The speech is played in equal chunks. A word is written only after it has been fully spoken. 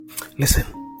Listen,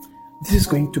 this is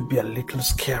going to be a little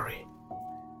scary.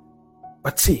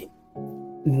 But see,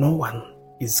 no one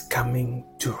is coming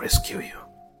to rescue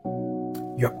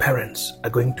you. Your parents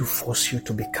are going to force you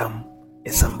to become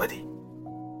a somebody.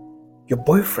 Your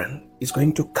boyfriend is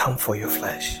going to come for your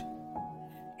flesh.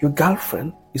 Your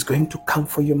girlfriend is going to come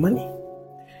for your money.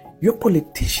 Your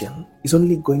politician is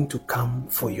only going to come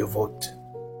for your vote.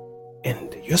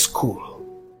 And your school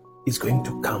is going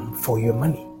to come for your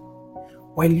money.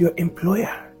 While your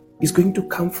employer is going to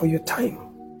come for your time.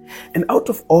 And out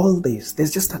of all this,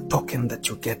 there's just a token that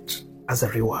you get as a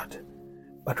reward.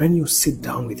 But when you sit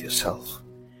down with yourself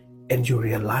and you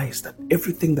realize that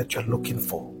everything that you're looking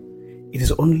for, it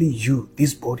is only you,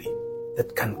 this body,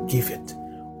 that can give it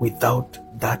without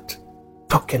that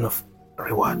token of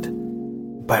reward.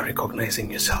 By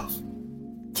recognizing yourself,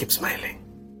 keep smiling.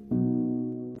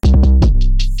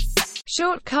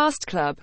 Shortcast Club.